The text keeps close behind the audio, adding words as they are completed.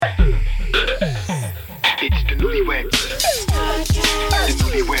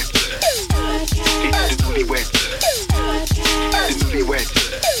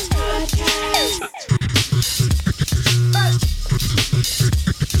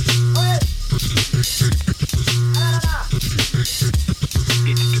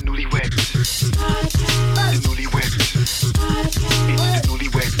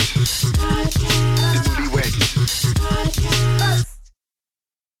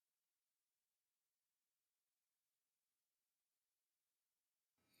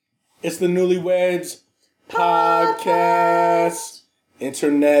It's the Newlyweds podcast.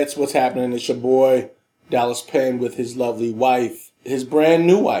 Internets, what's happening? It's your boy, Dallas Penn, with his lovely wife, his brand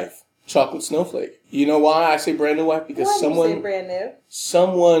new wife, Chocolate Snowflake. You know why I say brand new wife? Because someone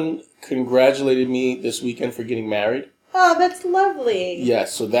congratulated me this weekend for getting married. Oh, that's lovely.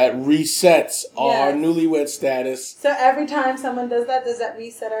 Yes, so that resets our newlywed status. So every time someone does that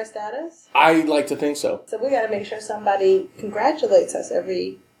reset our status? I like to think so. So we got to make sure somebody congratulates us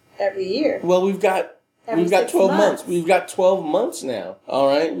every year. Well, we've got 12 months. We've got 12 months now. All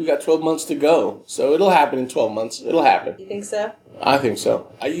right? We've got 12 months to go. So it'll happen in 12 months. It'll happen. You think so? I think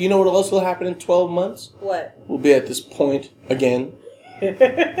so. You know what else will happen in 12 months? What? We'll be at this point again.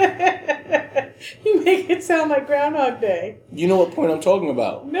 You make it sound like Groundhog Day. You know what point I'm talking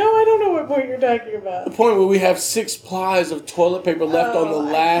about? No, I don't know what point you're talking about. The point where we have 6 plies of toilet paper left on the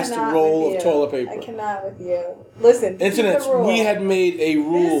last roll of toilet paper. I cannot with you. Listen, Internet, we had made a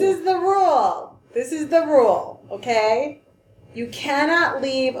rule. This is the rule, okay? You cannot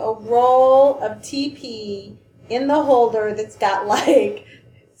leave a roll of TP in the holder that's got like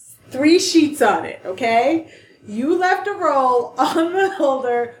 3 sheets on it, okay? You left a roll on the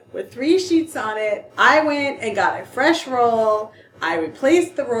holder with 3 sheets on it. I went and got a fresh roll. I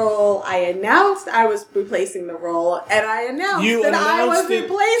replaced the roll. I announced I was replacing the roll. And I announced that I was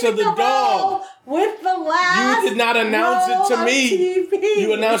replacing the roll with the last. You did not announce it to me. TV.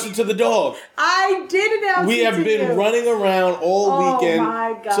 You announced it to the dog. I did announce it to you. We have been running around all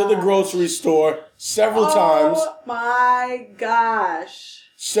weekend to the grocery store several times. Oh my gosh.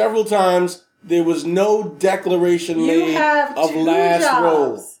 Several times. There was no declaration made of last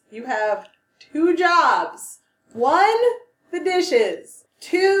rolls. You have 2 jobs. 1, the dishes.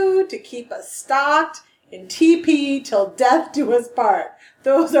 2, to keep us stocked in TP till death do us part.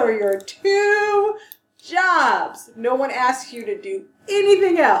 Those are your 2 jobs. No one asks you to do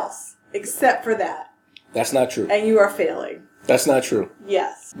anything else except for that. That's not true. And you are failing. That's not true.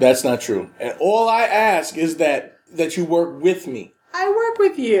 Yes. That's not true. And all I ask is that you work with me. I work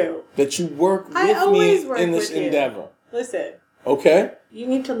with you. That you work with me in this endeavor. Listen. Okay? You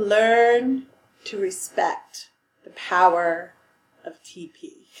need to learn to respect the power of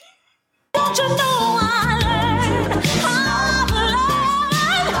TP. Don't you know I learned how to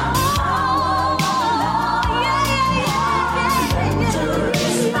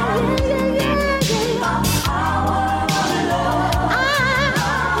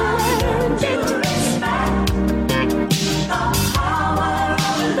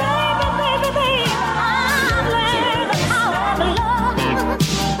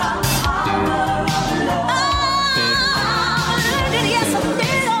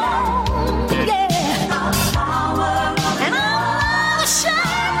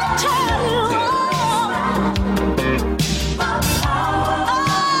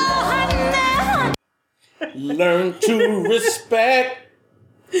Learn to respect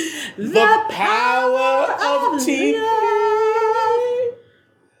the power of TV.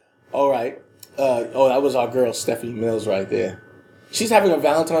 All right. That was our girl, Stephanie Mills, right there. She's having a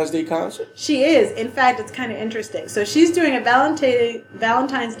Valentine's Day concert? She is. In fact, it's kind of interesting. So she's doing a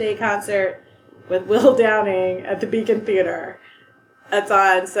Valentine's Day concert with Will Downing at the Beacon Theater. That's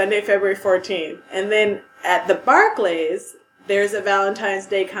on Sunday, February 14th. And then at the Barclays, there's a Valentine's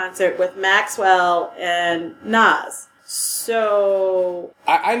Day concert with Maxwell and Nas. So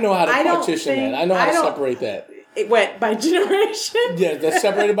I know how to partition that. I know how to separate that. It went by generation. Yeah, they're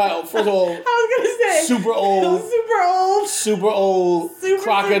separated by, first of all, I was going to say super old,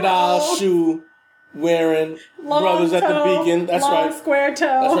 crocodile shoe wearing long brothers toe, at the Beacon. That's long right. Square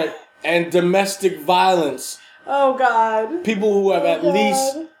toe. That's right. And domestic violence. Oh God. People who have at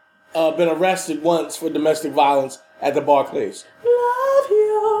least been arrested once for domestic violence at the Barclays. Love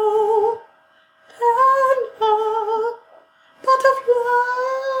you, tender butterfly.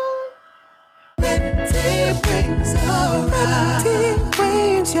 Pretty wings, pretty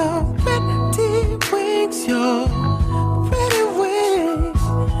wings, your pretty wings, your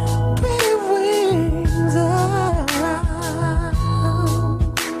pretty wings.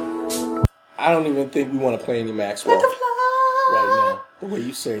 I don't even think we want to play any Maxwell right now. The way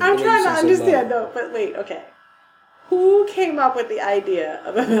you sing. I'm trying to understand though, but wait, okay. Who came up with the idea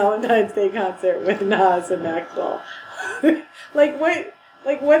of a Valentine's Day concert with Nas and Maxwell?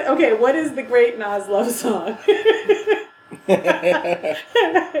 What is the great Nas love song? And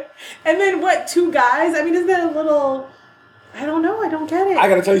then what, 2 guys? I mean, isn't that a little, I don't know, I don't get it. I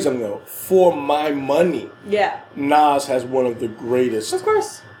gotta tell you something though. For my money, Nas has one of the greatest, of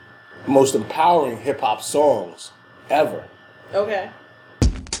course, most empowering hip hop songs ever. Okay.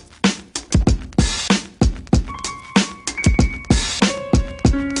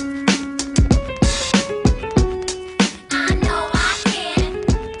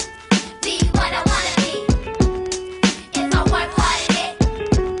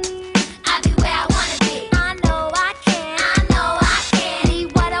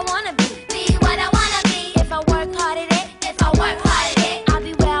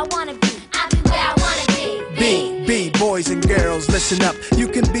 listen up. You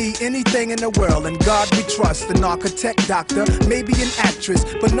can be anything in the world, and God we trust. An architect, doctor, maybe an actress,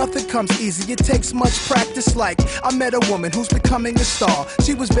 but nothing comes easy. It takes much practice. Like I met a woman who's becoming a star.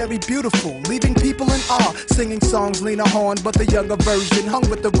 She was very beautiful, leaving people in awe. Singing songs, Lena Horne, but the younger version. Hung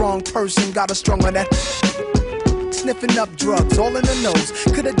with the wrong person, got her strung on that. Sniffing up drugs, all in her nose.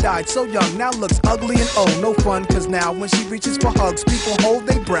 Could've died so young, now looks ugly and old. No fun, cause now when she reaches for hugs, people hold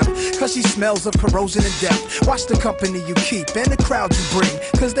their breath, cause she smells of corrosion and death. Watch the company you keep and the crowd you bring,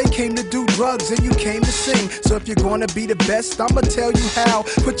 cause they came to do drugs and you came to sing. So if you're gonna be the best, I'ma tell you how.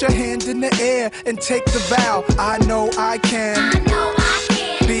 Put your hand in the air and take the vow. I know I can. I know I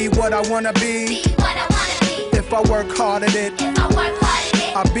can. Be what I wanna be. Be what I wanna be. If I work hard at it. If I work hard at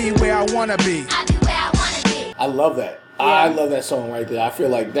it. I'll be where I wanna be. I'll be where I wanna be. I love that. Yeah. I love that song right there. I feel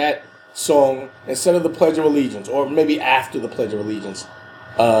like that song, instead of the Pledge of Allegiance, or maybe after the Pledge of Allegiance,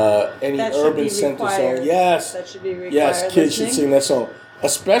 any That should urban be center required. song. Yes. That should be required. Yes, kids should listening. sing that song.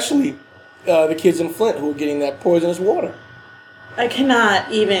 Especially the kids in Flint who are getting that poisonous water. I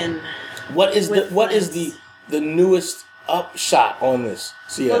cannot even. What is With the newest upshot on this?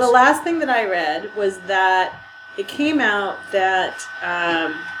 CS? Well, the last thing that I read was that it came out that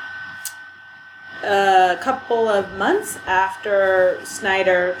a couple of months after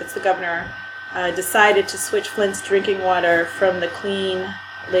Snyder, that's the governor, decided to switch Flint's drinking water from the clean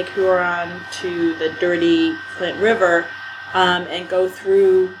Lake Huron to the dirty Flint River, and go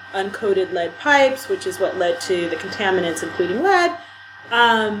through uncoated lead pipes, which is what led to the contaminants, including lead,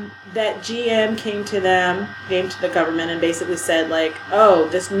 that GM came to the government and basically said, like, oh,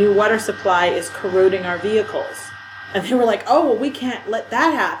 this new water supply is corroding our vehicles. And they were like, oh, well, we can't let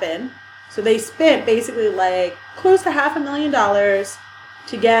that happen. So they spent basically like close to $500,000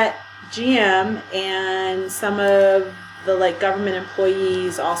 to get GM and some of the like government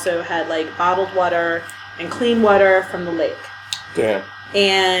employees also had like bottled water and clean water from the lake. Damn.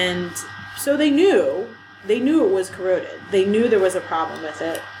 And so they knew it was corroded. They knew there was a problem with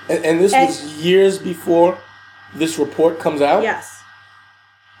it. And this was years before this report comes out? Yes.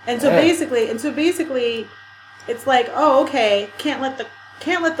 And so basically it's like, oh, okay, can't let the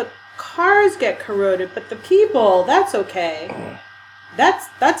cars get corroded, but the people, that's okay.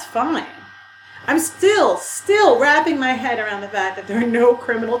 That's fine. I'm still I am head around the fact that there are no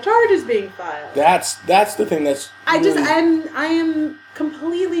criminal charges being filed. That's the thing that's I am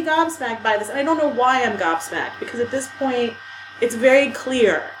completely gobsmacked by this. And I don't know why I'm gobsmacked, because at this point it's very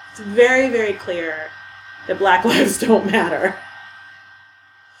clear. It's very, very clear that Black lives don't matter.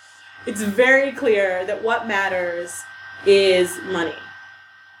 It's very clear that what matters is money.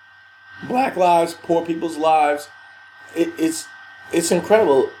 Black lives, poor people's lives. It's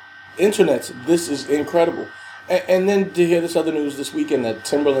incredible. This is incredible. And then to hear this other news this weekend that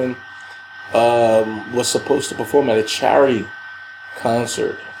Timberland was supposed to perform at a charity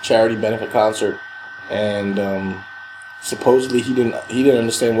benefit concert, and supposedly he didn't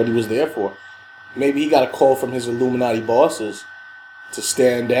understand what he was there for. Maybe he got a call from his Illuminati bosses to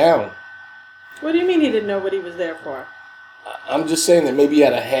stand down. What do you mean he didn't know what he was there for? I'm just saying that maybe he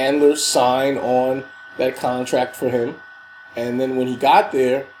had a handler sign on that contract for him, and then when he got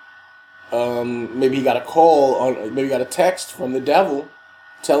there, maybe he got a text from the devil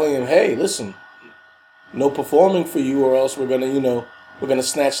telling him, "Hey, listen, no performing for you, or else we're gonna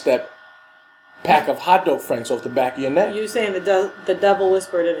snatch that pack of hot dog franks off the back of your neck." You saying the devil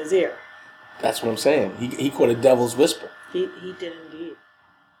whispered in his ear? That's what I'm saying. He caught a devil's whisper. He did indeed.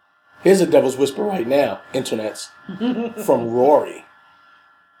 Here's a devil's whisper right now, internets, from Rory.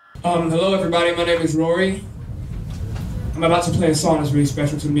 Hello everybody, my name is Rory. I'm about to play a song that's really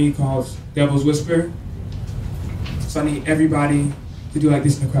special to me called Devil's Whisper. So I need everybody to do like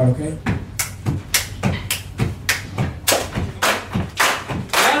this in the crowd, okay?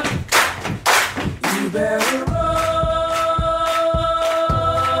 Yeah? You better run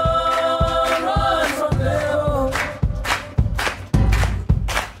from devil.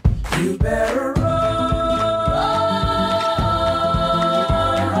 You better run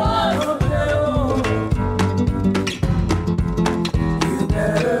from devil. You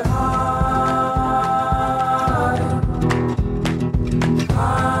better hide from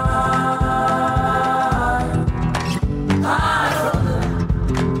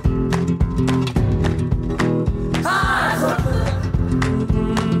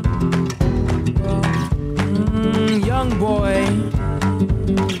young boy,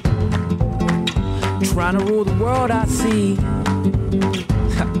 trying to rule the world, I see.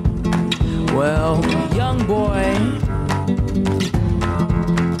 Well, young boy,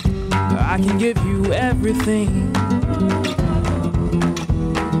 I can give you everything.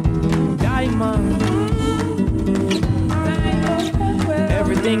 Diamond,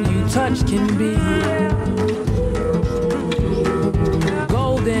 Everything you touch can be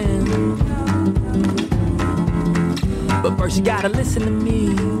golden. But first you gotta listen to me.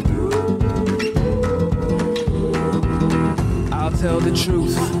 I'll tell the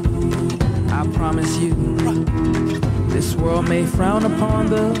truth, I promise you. This world may frown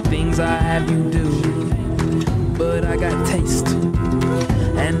upon the things I have you do, but I got taste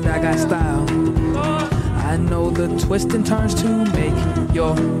and I got style. I know the twists and turns to make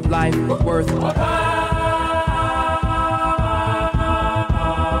your life worthwhile.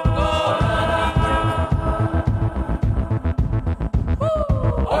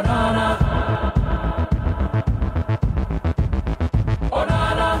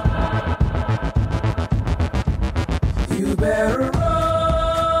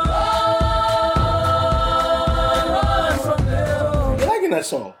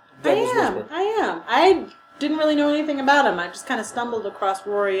 Song. I am. I didn't really know anything about him. I just kind of stumbled across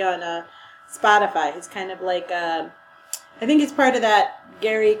Rory on Spotify. He's kind of like, I think he's part of that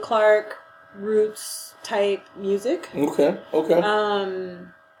Gary Clark roots type music. Okay. Okay. I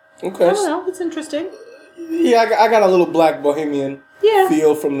don't know. It's interesting. Yeah, I got a little Black Bohemian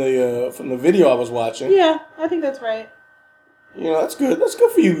feel from the video I was watching. Yeah, I think that's right. You know, that's good. That's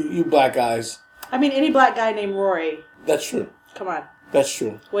good for you black guys. I mean, any black guy named Rory. That's true. Come on. That's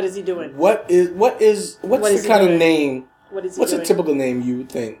true. What is he doing? What's the kind of name? What's doing? A typical name you would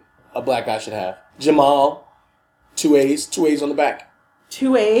think a black guy should have? Jamal, 2 A's on the back.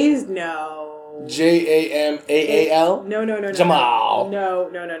 2 A's? No. Jamal? No. Jamal. No.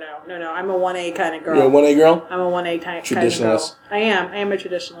 I'm a 1A kind of girl. You're a 1A girl? I'm a 1A kind of girl. Traditionalist. I am a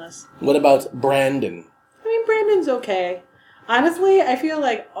traditionalist. What about Brandon? I mean, Brandon's okay. Honestly, I feel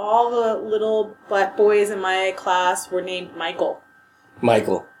like all the little black boys in my class were named Michael. I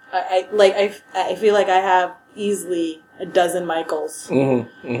feel like I have easily a dozen Michaels.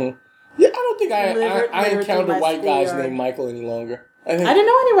 Mm-hmm. Mm-hmm. Yeah, I don't think I encounter white guys named Michael any longer. I didn't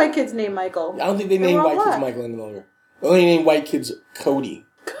know any white kids named Michael. I don't think they name white kids Michael any longer. They only name white kids Cody.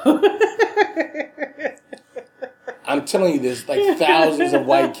 I'm telling you, there's like thousands of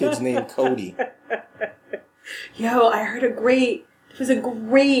white kids named Cody. Yo, I heard it was a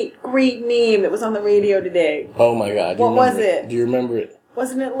great name that was on the radio today. Oh my God. What was it? Do you remember it?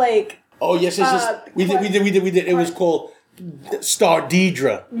 Wasn't it like... Oh, yes. We did. It was called Star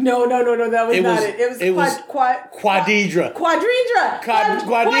Deidre. No. That was not it. It was Quadidra.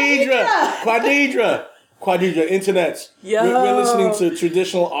 Quadidra. Internets. Yo. We're listening to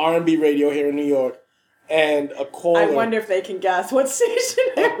traditional R&B radio here in New York. And a caller... I wonder if they can guess what station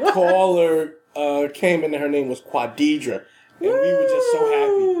it was. A caller came in and her name was Quadidra. And we were just so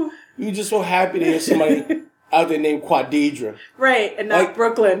happy. We were just so happy to hear somebody out there named Quadidra. Right, and not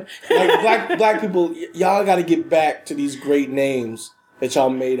Brooklyn. Like black people, y'all got to get back to these great names that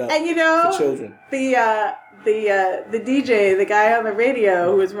y'all made up and for children. The DJ, the guy on the radio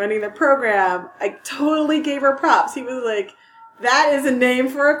who was running the program, I totally gave her props. He was like, that is a name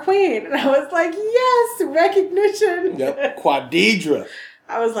for a queen. And I was like, yes, recognition. Yep, Quadidra.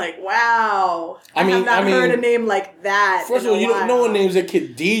 I was like, wow. I have not heard a name like that. First of all, no one names their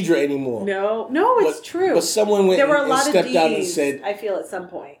kid Deidre anymore. No, it's true. But someone went and stepped out and said, I feel at some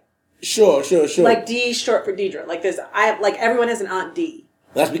point. Sure. Like D short for Deidre. Like everyone has an Aunt D.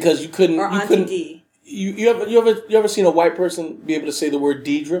 That's because you couldn't. Or Auntie D. You ever seen a white person be able to say the word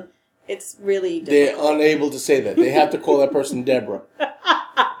Deidre? It's really difficult. They're unable to say that. They have to call that person Deborah.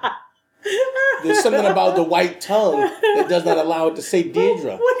 There's something about the white tongue that does not allow it to say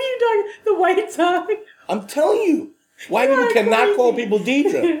Deidre. What are you talking? The white tongue? I'm telling you. White people cannot call people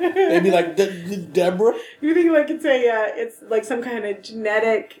Deidre. They'd be like, Deborah? You think it's like some kind of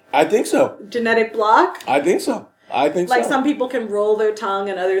genetic... I think so. Genetic block? I think so. Like some people can roll their tongue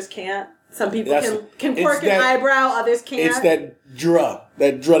and others can't? Some people can quirk an eyebrow, others can't? It's that dra.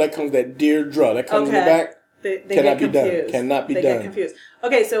 That dra that comes, that dear dra that comes in the back. They cannot be confused. Cannot be done. They get confused.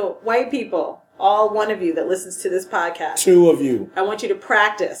 Okay, so white people, all one of you that listens to this podcast. 2 of you. I want you to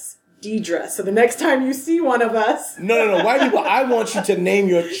practice Deidre. So the next time you see one of us. No. White people, I want you to name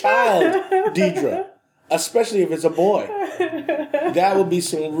your child Deidre. Especially if it's a boy. That would be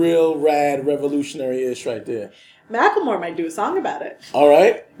some real rad revolutionary-ish right there. Macklemore might do a song about it. All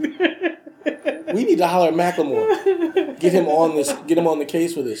right. We need to holler at Macklemore. Get him on this. Get him on the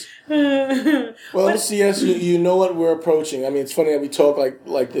case for this. Well, CS, you know what we're approaching. I mean, it's funny that we talk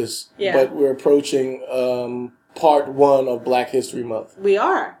like this. Yeah. But we're approaching part 1 of Black History Month. We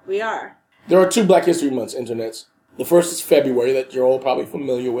are. There are 2 Black History Months, internets. The first is February, that you're all probably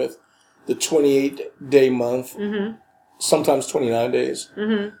familiar with. The 28-day month. Mm-hmm. Sometimes 29 days.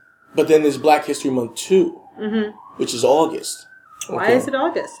 Mm-hmm. But then there's Black History Month 2, which is August. Why is it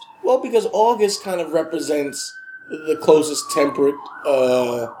August? Well, because August kind of represents the closest temperature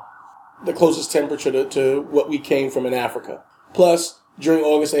to what we came from in Africa. Plus, during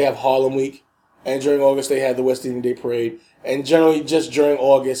August they have Harlem Week, and during August they have the West Indian Day Parade. And generally, just during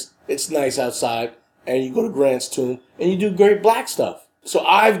August, it's nice outside, and you go to Grant's Tomb, and you do great black stuff. So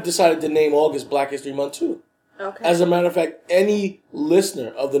I've decided to name August Black History Month too. Okay. As a matter of fact, any listener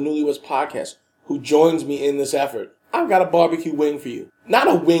of the Newlyweds podcast who joins me in this effort, I've got a barbecue wing for you. Not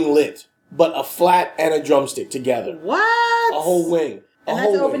a winglet, but a flat and a drumstick together. What? A whole wing. And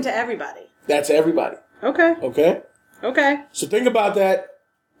that's open to everybody. That's everybody. Okay. Okay? Okay. So think about that.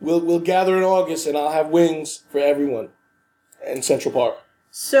 We'll gather in August, and I'll have wings for everyone in Central Park.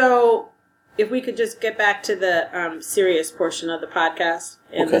 So, if we could just get back to the serious portion of the podcast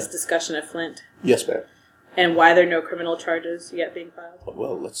and this discussion of Flint. Yes, ma'am. And why there are no criminal charges yet being filed.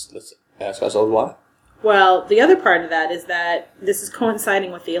 Well, let's ask ourselves why. Well, the other part of that is that this is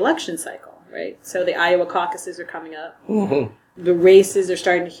coinciding with the election cycle, right? So the Iowa caucuses are coming up. Mm-hmm. The races are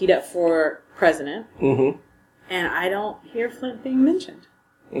starting to heat up for president. Mm-hmm. And I don't hear Flint being mentioned.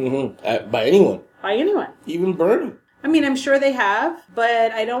 Mm-hmm. By anyone. By anyone. Even Bernie. I mean, I'm sure they have,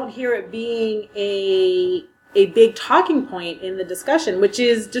 but I don't hear it being a big talking point in the discussion, which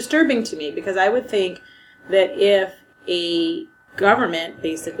is disturbing to me, because I would think that if a government,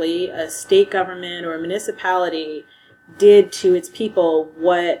 basically, a state government or a municipality, did to its people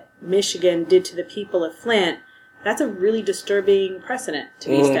what Michigan did to the people of Flint, that's a really disturbing precedent to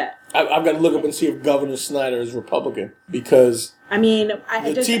be set. I've got to look up and see if Governor Snyder is Republican, because I mean,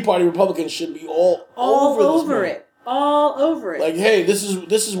 the Tea Party Republicans should be all over it. All over it. Like, hey, this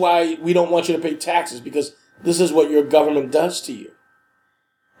is why we don't want you to pay taxes, because this is what your government does to you.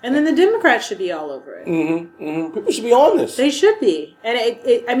 And then the Democrats should be all over it. Mm-hmm. Mm-hmm. People should be on this. They should be. And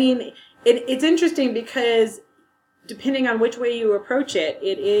it's interesting because depending on which way you approach it,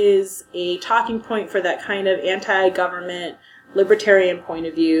 it is a talking point for that kind of anti-government, libertarian point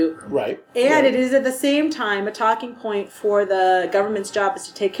of view. Right. And it is at the same time a talking point for the government's job is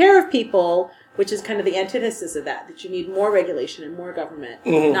to take care of people, which is kind of the antithesis of that you need more regulation and more government,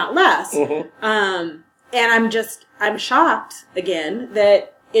 not less. Mm-hmm. And I'm shocked, again,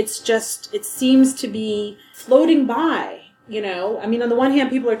 that it seems to be floating by, you know? I mean, on the one hand,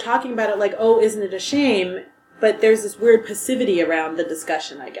 people are talking about it like, oh, isn't it a shame? But there's this weird passivity around the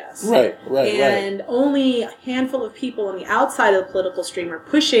discussion, I guess. Right. And only a handful of people on the outside of the political stream are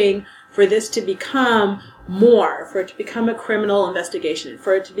pushing for this to become more, for it to become a criminal investigation,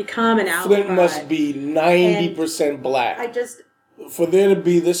 for it to become an outcry. Flint must be 90% black. For there to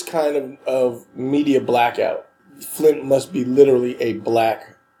be this kind of media blackout, Flint must be literally a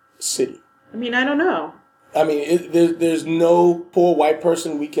black city. I mean, I don't know. I mean, there's no poor white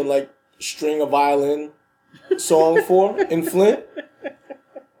person we can, like, string a violin song for in Flint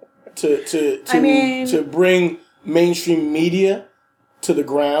to bring mainstream media to the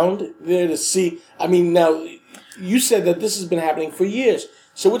ground there to see. I mean, now you said that this has been happening for years,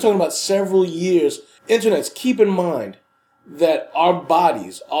 so we're talking about several years. Internets, keep in mind that our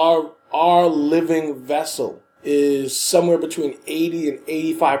bodies, our living vessel is somewhere between 80 and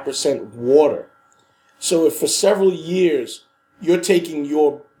 85% water. So if for several years you're taking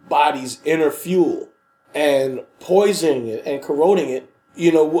your body's inner fuel and poisoning it and corroding it,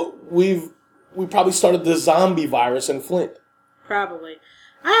 you know, we probably started the zombie virus in Flint. Probably.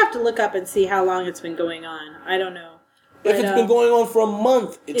 I have to look up and see how long it's been going on. I don't know. If it's been going on for a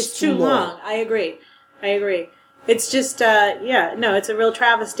month, it's too long. I agree. It's just, it's a real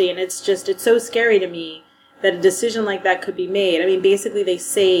travesty, and it's so scary to me that a decision like that could be made. I mean, basically they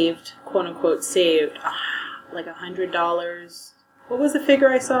saved, quote unquote, like $100. What was the figure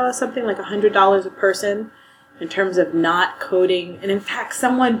I saw? Something like $100 a person in terms of not coding. And in fact,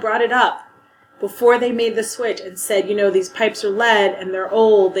 someone brought it up before they made the switch and said, you know, these pipes are lead and they're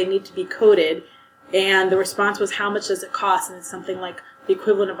old, they need to be coated. And the response was, how much does it cost? And it's something like the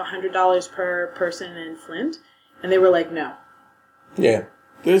equivalent of $100 per person in Flint. And they were like, no. Yeah.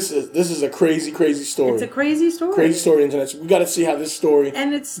 This is a crazy, crazy story. It's a crazy story. Crazy story, internet. So we got to see how this story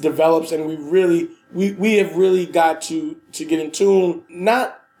develops, and we have really got to get in tune.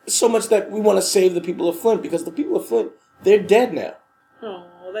 Not so much that we want to save the people of Flint, because the people of Flint, they're dead now.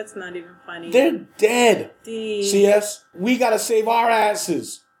 Oh, that's not even funny. They're dead. Dude. CS, we got to save our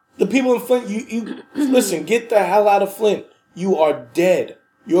asses. The people in Flint, you listen, get the hell out of Flint. You are dead.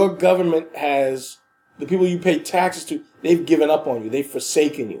 Your government has, the people you pay taxes to, they've given up on you. They've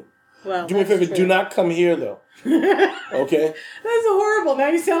forsaken you. Well, do me a favor. true. Do not come here, though. Okay? That's horrible. Now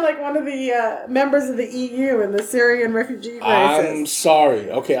you sound like one of the members of the EU in the Syrian refugee crisis. I'm sorry.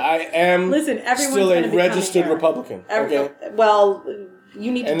 Okay, I am still a registered Republican. Okay? Well,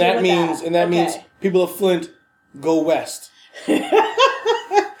 you need to deal with that. And that means people of Flint, go west.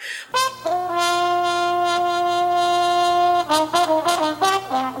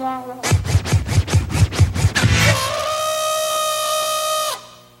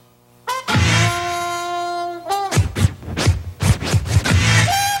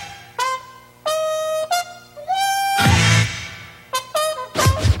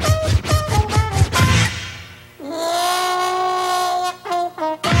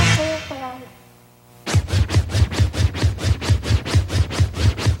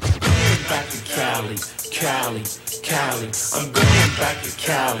 Cali. I'm going back to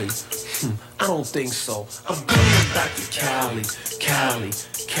Cali. I don't think so. I'm going back to Cali. I'm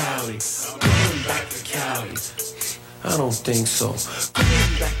going back to Cali. I don't think so.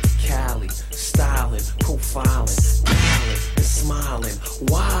 Going back to Cali. Styling, profiling, dialing, and smiling.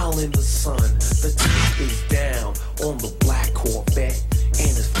 While in the sun, the top is down on the black Corvette.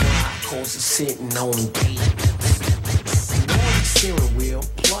 And it's fly cause it's sitting on D. Northern steering wheel,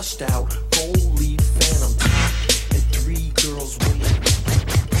 plushed out, gold leaf phantom top, and 3 girls waiting.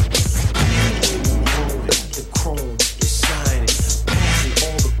 The chrome is shining, passing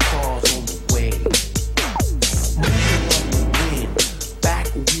all the cars on the way. Moving on the wind, back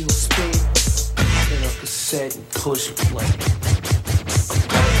wheel spin, popping a cassette and push play. I'm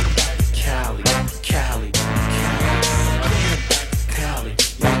going back to Cali.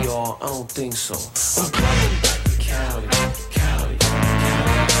 Yeah, y'all, I don't think so. I'm going back to Cali.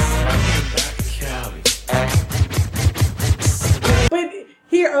 But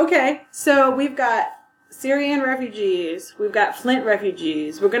here, okay, so we've got Syrian refugees, we've got Flint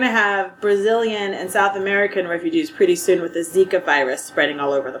refugees, we're going to have Brazilian and South American refugees pretty soon with the Zika virus spreading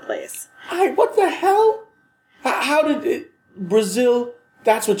all over the place. What the hell? How did it... Brazil,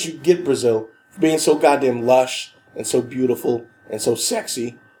 that's what you get, Brazil, for being so goddamn lush and so beautiful and so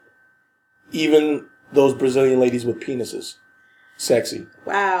sexy. Even those Brazilian ladies with penises. Sexy.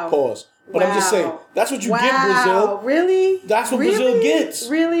 Wow. Pause. But I'm just saying, that's what you get, Brazil. Really? That's what Brazil gets.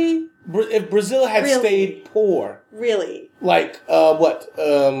 Really? If Brazil had stayed poor. Really? Like,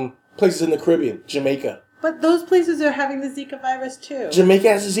 places in the Caribbean. Jamaica. But those places are having the Zika virus too. Jamaica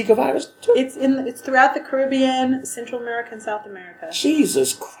has the Zika virus too? It's throughout the Caribbean, Central America, and South America.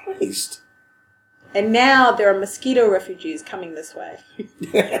 Jesus Christ. And now there are mosquito refugees coming this way.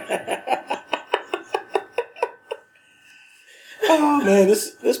 Oh man,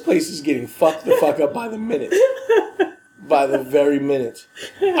 this place is getting fucked the fuck up by the minute. By the very minute.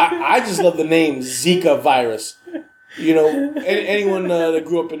 I just love the name Zika virus. You know, anyone that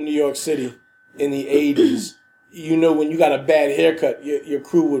grew up in New York City in the 80s, you know, when you got a bad haircut, your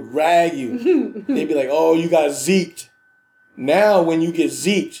crew would rag you. They'd be like, oh, you got zeked. Now, when you get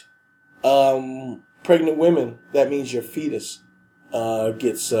zeked, pregnant women, that means your fetus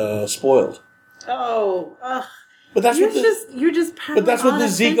gets spoiled. Oh, ugh. But that's what the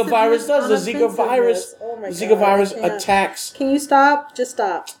Zika virus does. The Zika virus attacks. Can you stop? Just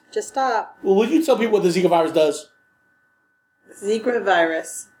stop. Well, will you tell people what the Zika virus does? Zika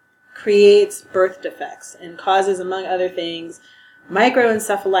virus creates birth defects and causes, among other things,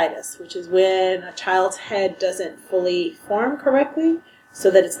 microencephalitis, which is when a child's head doesn't fully form correctly,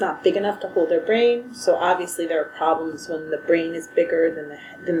 so that it's not big enough to hold their brain. So obviously there are problems when the brain is bigger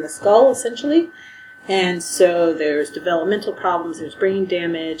than the skull, essentially. And so there's developmental problems, there's brain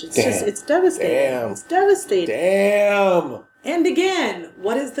damage. It's devastating. Damn. It's devastating. Damn. And again,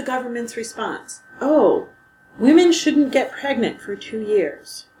 what is the government's response? Oh, women shouldn't get pregnant for 2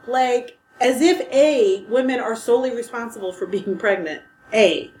 years. Like, as if A, women are solely responsible for being pregnant.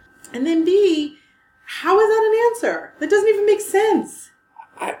 A. And then B, how is that an answer? That doesn't even make sense.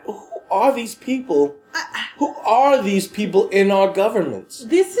 Who are these people? Who are these people in our governments?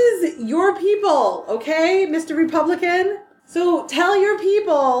 This is your people, okay, Mr. Republican? So tell your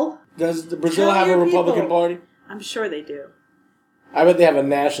people. Does Brazil have a Republican Party? I'm sure they do. I bet they have a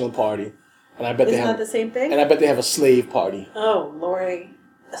national party. And I bet Isn't that the same thing? And I bet they have a slave party. Oh, Lori.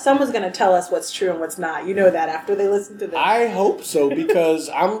 Someone's going to tell us what's true and what's not. You know that after they listen to this. I hope so, because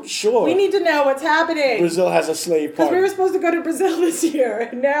I'm sure. We need to know what's happening. Brazil has a slave party. Because we were supposed to go to Brazil this year.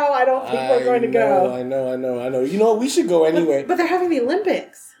 And now I don't think we're going to go. I know. You know what? We should go anyway. But they're having the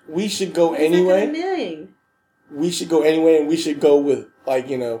Olympics. We should go anyway. We should go anyway, and we should go with,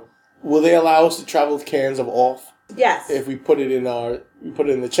 will they allow us to travel with cans of off? Yes. If we put it in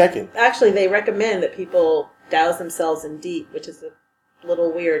the check-in. Actually, they recommend that people douse themselves in DEET, which is a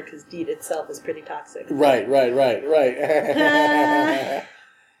little weird because DEET itself is pretty toxic. Right.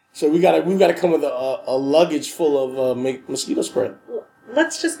 So we've got to come with a luggage full of mosquito spray.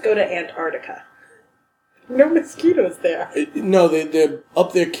 Let's just go to Antarctica. No mosquitoes there. No, they're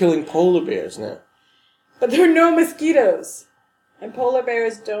up there killing polar bears now. But there are no mosquitoes. And polar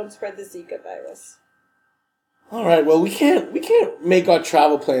bears don't spread the Zika virus. All right, well, we can't make our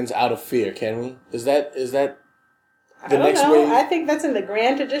travel plans out of fear, can we? Is that the next way? I think that's in the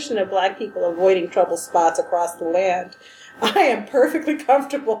grand tradition of black people avoiding trouble spots across the land. I am perfectly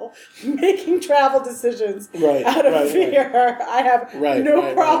comfortable making travel decisions out of fear. Right. I have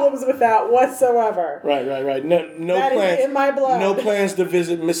no problems with that whatsoever. Right. No that plans is in my blood. No plans to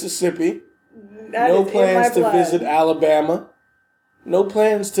visit Mississippi. No plans to visit Alabama. No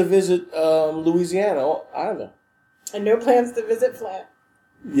plans to visit Louisiana either. And no plans to visit Flint.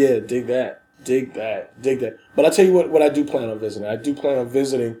 Yeah, dig that. But I'll tell you what I do plan on visiting. I do plan on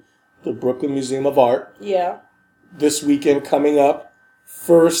visiting the Brooklyn Museum of Art. Yeah. This weekend coming up.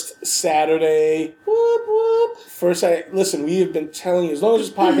 First Saturday. Whoop, whoop. First Saturday. Listen, we have been telling you, as long as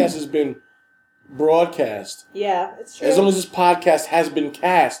this podcast has been broadcast. Yeah, it's true. As long as this podcast has been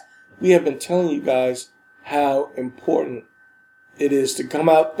cast, we have been telling you guys how important it is to come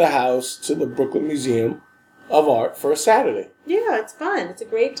out the house to the Brooklyn Museum of Art for a Saturday. Yeah, it's fun. It's a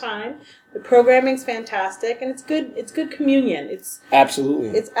great time. The programming's fantastic, and it's good. It's good communion. It's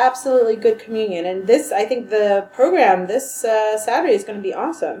absolutely good communion. And I think the program this Saturday is going to be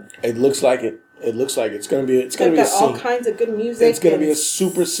awesome. It looks like it. It's going to be. It's going to be a scene. All kinds of good music. It's going to be a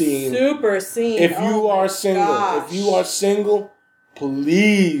super scene. If you are single,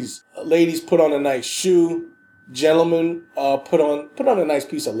 please, ladies, put on a nice shoe. Gentlemen, put on a nice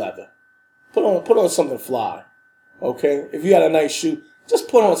piece of leather. Put on something fly. Okay? If you got a nice shoe, just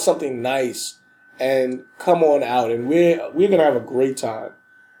put on something nice and come on out, and we're going to have a great time.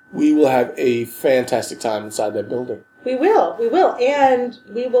 We will have a fantastic time inside that building. We will. And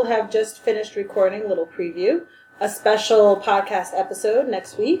we will have just finished recording a little preview, a special podcast episode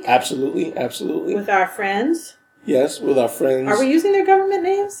next week. Absolutely. With our friends. Yes, with our friends. Are we using their government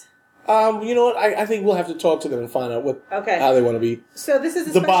names? You know what? I think we'll have to talk to them and find out how they want to be. So this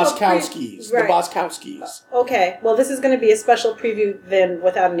is the Boskowskis. Right. The Boskowskis. Okay. Well, this is going to be a special preview then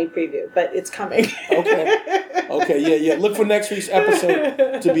without any preview, but it's coming. Okay. Yeah. Look for next week's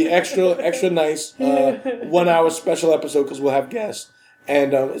episode to be extra nice. 1 hour special episode because we'll have guests.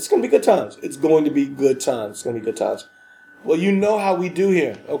 And it's going to be good times. Well, you know how we do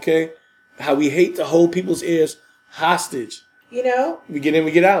here, okay? How we hate to hold people's ears hostage. You know, we get in,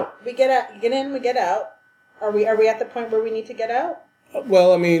 we get out. We get in, we get out. Are we at the point where we need to get out?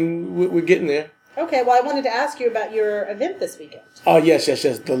 Well, I mean, we're getting there. Okay. Well, I wanted to ask you about your event this weekend. Oh yes.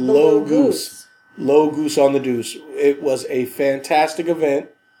 The Low Goose. Low Goose on the Deuce. It was a fantastic event,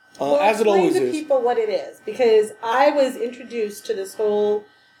 as it always is. Explain to people what it is, because I was introduced to this whole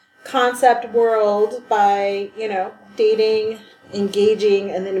concept world by dating,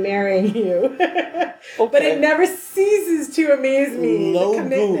 engaging, and then marrying you. Okay. But it never ceases to amaze me. Low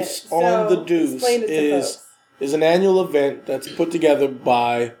Goose on the Deuce is an annual event that's put together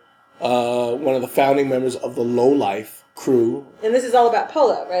by one of the founding members of the Low Life crew. And this is all about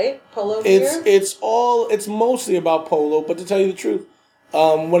polo, right? Polo gear? It's mostly about polo, but to tell you the truth,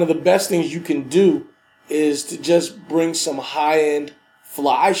 one of the best things you can do is to just bring some high-end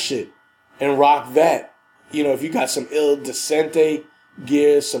fly shit and rock that. If you got some ill Decente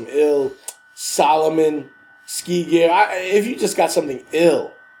gear, some ill Solomon ski gear, if you just got something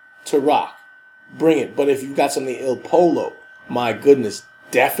ill to rock, bring it. But if you got something ill polo, my goodness,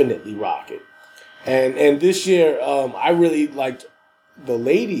 definitely rock it. And this year, I really liked the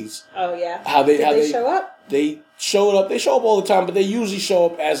ladies. Oh yeah. Did they show up? They showed up. They show up all the time, but they usually show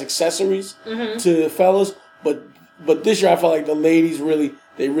up as accessories to the fellas. But this year, I felt like the ladies really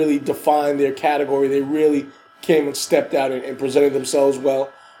defined their category. They really came and stepped out and presented themselves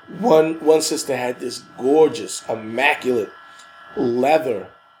well. One sister had this gorgeous, immaculate leather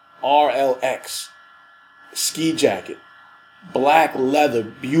RLX ski jacket, black leather,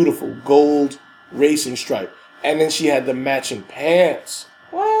 beautiful gold racing stripe, and then she had the matching pants.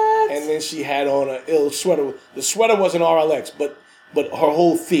 What? And then she had on an ill sweater. The sweater wasn't RLX, but her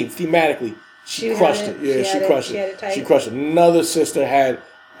whole thematically. She crushed it. Yeah, she crushed it. She crushed it. Another sister had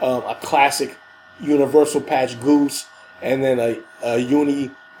a classic universal patch goose, and then a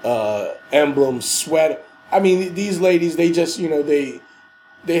uni emblem sweater. I mean, these ladies, they just they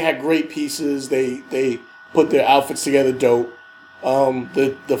had great pieces. They put their outfits together dope.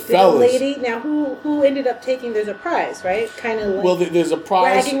 The fellas. Lady, now who ended up taking? There's a prize, right? Kind of like. Well, there's a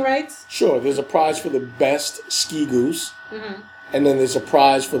prize. Bragging rights. Sure, there's a prize for the best ski goose. Mm-hmm. and then there's a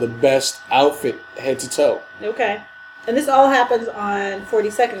prize for the best outfit head to toe. Okay. And this all happens on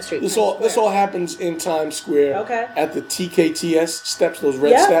 42nd Street. This all happens in Times Square. Okay. At the TKTS steps, those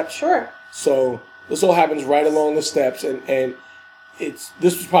red steps. Sure. So this all happens right along the steps, and this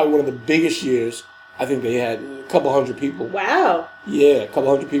was probably one of the biggest years. I think they had a couple hundred people. Wow. Yeah, a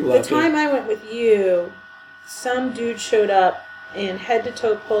couple hundred people out there. The time I went with you, some dude showed up in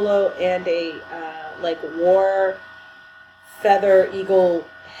head-to-toe polo and a war feather eagle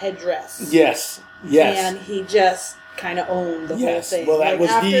headdress. Yes. And he just kind of owned the whole thing. Well, that was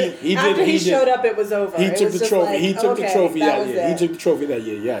after he showed up, it was over. He took the trophy. He took the trophy that year. He took the trophy that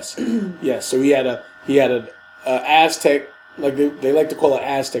year. Yes, yes. So he had a Aztec, like they like to call it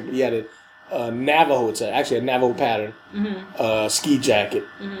Aztec, but he had a Navajo. It's actually a Navajo pattern ski jacket,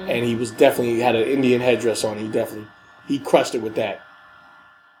 and he had an Indian headdress on. He crushed it with that.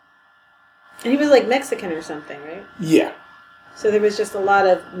 And he was like Mexican or something, right? Yeah. So there was just a lot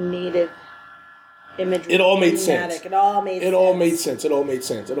of native imagery. It all made sense. It all made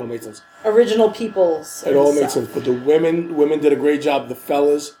sense. Original peoples. It all made sense. But the women did a great job. The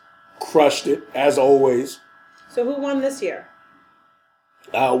fellas crushed it, as always. So who won this year?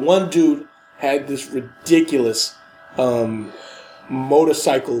 One dude had this ridiculous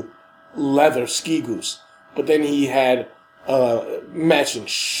motorcycle leather ski goose. But then he had matching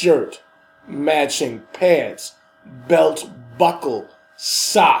shirt, matching pants, belt buckle,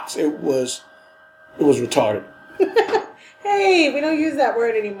 socks. It was retarded. Hey, we don't use that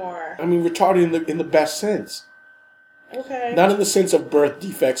word anymore. I mean, retarded in the best sense. Okay. Not in the sense of birth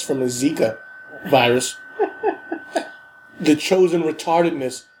defects from the Zika virus. The chosen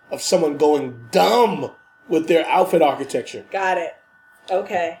retardedness of someone going dumb with their outfit architecture. Got it.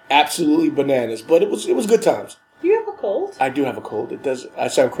 Okay. Absolutely bananas. But it was good times. Do you have a cold? I do have a cold. It does. I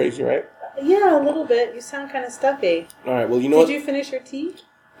sound crazy, right? Yeah, a little bit. You sound kind of stuffy. All right. Well, you know what? Did you finish your tea?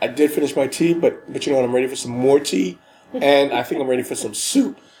 I did finish my tea, but you know what? I'm ready for some more tea, and I think I'm ready for some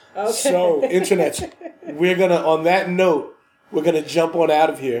soup. Okay. So, internet, on that note, we're gonna jump on out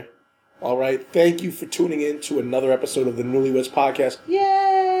of here. All right. Thank you for tuning in to another episode of the Newlyweds podcast.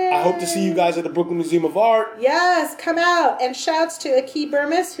 Yay! I hope to see you guys at the Brooklyn Museum of Art. Yes, come out. And shouts to Aki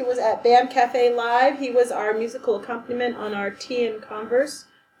Burmis, who was at BAM Cafe Live. He was our musical accompaniment on our Tea and Converse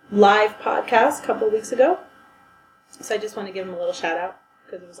live podcast a couple of weeks ago. So I just want to give him a little shout out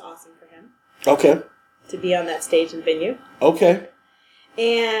because it was awesome for him. Okay. To be on that stage and venue. Okay.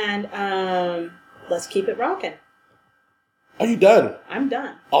 And let's keep it rocking. Are you done? I'm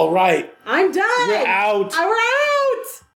done. All right. I'm done. We're out. All right.